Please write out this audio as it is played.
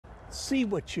See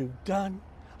what you've done?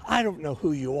 I don't know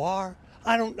who you are.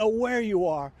 I don't know where you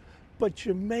are, but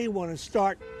you may want to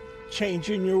start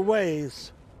changing your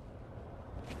ways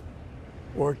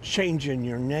or changing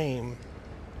your name.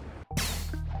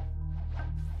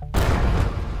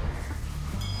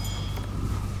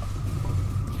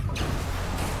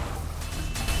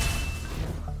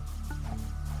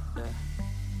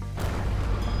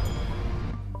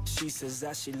 She says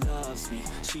that she loves me,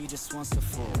 she just wants to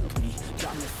fool me.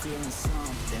 Got me feeling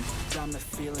something, got me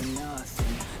feeling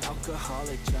nothing.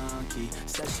 Alcoholic junkie,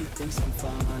 says she thinks I'm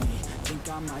funny. Think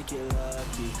I might get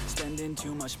lucky, spending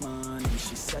too much money.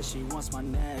 She says she wants my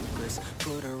necklace,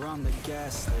 put her on the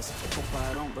guest list. Hope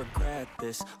I don't regret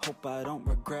this, hope I don't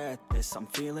regret this. I'm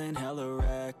feeling hella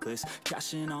reckless,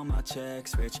 cashing all my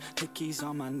checks rich. Hickeys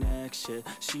on my neck, shit,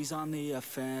 she's on the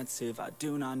offensive. I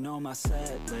do not know my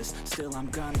set list, still I'm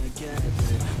gonna get it.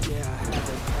 Yeah, I had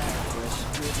a backlash,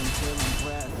 living till I'm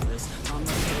breathless. I'm a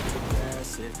bit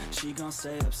progressive, she gon'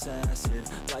 say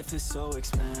obsessive. Life is so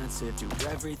expensive, do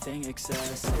everything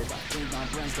excessive. I think my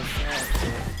brain's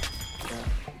defective, yeah.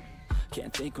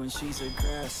 Can't think when she's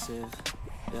aggressive,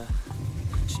 yeah.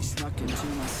 She snuck into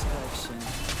my section,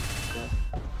 yeah.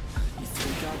 You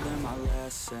think I learned my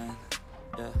lesson,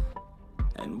 yeah.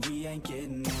 And we ain't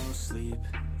getting no sleep.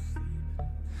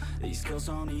 These girls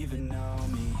don't even know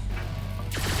me.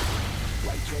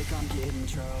 Like Drake, I'm getting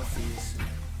trophies.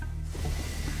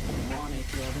 You want it,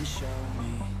 girl, then show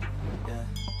me, yeah.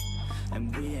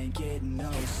 And we ain't getting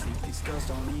no sleep. These girls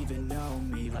don't even know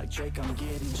me. Like Drake, I'm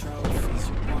getting trophies.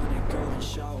 You want it, girl, then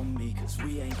show me. Cause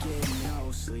we ain't getting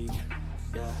no sleep,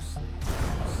 yeah.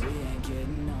 We ain't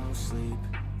getting no sleep,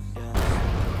 yeah.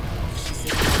 She said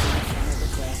she's in front of the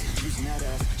class, using that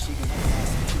ass, she gonna pass.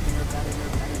 Keeping her bad in her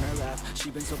bed in her lap. She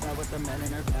been so bad with the men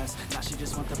in her past. Now she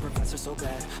just want the professor so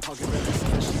bad. I'll give her this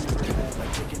cash she never had.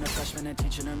 Like taking a freshman and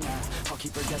teaching her math. I'll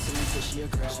keep her guessing until she a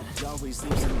grad. She always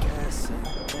leaves them guessing.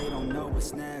 They don't know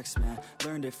what's next, man.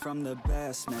 Learned it from the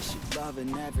best, man. She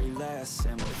loving every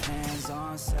lesson with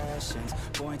hands-on sessions.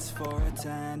 Points for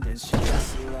attendance. She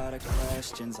asks a lot of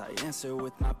questions. I answer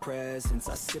with my presence.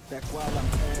 I sit back while I'm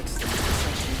texting.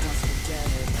 Said she wants to get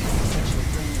it. Said she'll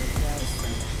bring her best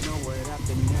friend. Know what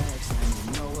happened next, man.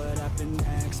 You know what happened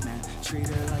next, man. Treat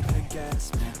her like a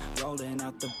guest, man. Rolling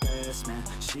out the best, man.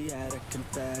 She had a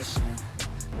confession,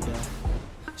 yeah.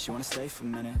 She wanna stay for a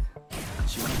minute.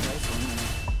 She wanna play for a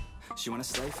minute. She wanna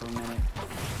stay for a minute.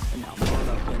 And now I'm all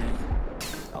up in it.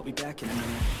 I'll be back in a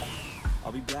minute.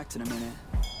 I'll be back in a minute.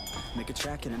 Make a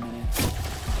track in a minute.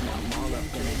 And now I'm all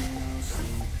up in it.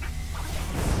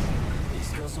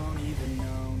 These girls don't even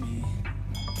know me.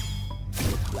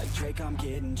 Like Drake, I'm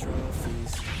getting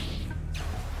trophies.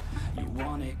 You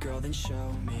want it, girl, then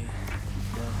show me,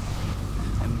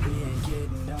 yeah. And we ain't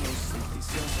getting no sleep. These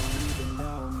girls don't even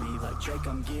know me. Like Drake,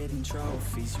 I'm getting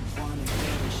trophies. You want it,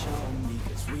 girl, then show me.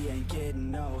 Cause we ain't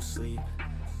getting no sleep,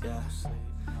 yeah.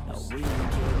 No, we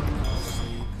ain't getting no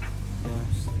sleep,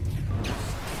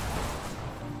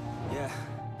 yeah. Yeah.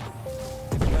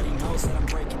 Everybody knows that I'm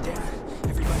breaking down.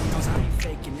 Everybody knows I ain't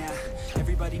faking now.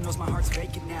 Everybody knows my heart's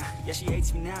vacant now. Yeah, she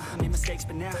hates me now, I made mistakes,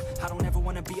 but now I don't ever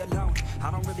wanna be alone.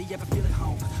 I don't really ever feel at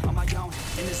home. On my own,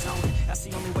 in the zone, that's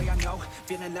the only way I know.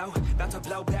 Feeling low, about to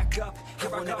blow back up. Here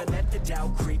I won't ever let the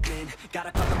doubt creep in.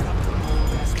 Gotta pop a couple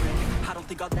more aspirin. I don't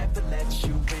think I'll ever let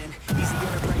you in.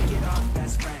 Easier to break it off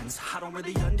best friends. I don't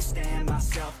really understand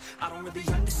myself. I don't really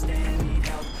understand, need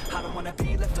help. I don't wanna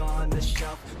be left on the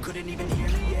shelf. Couldn't even hear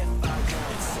me if I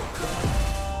could. It's so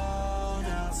cold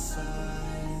outside.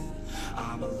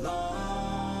 I'm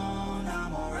alone,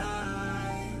 I'm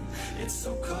alright. It's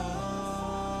so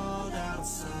cold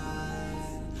outside.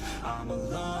 I'm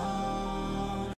alone.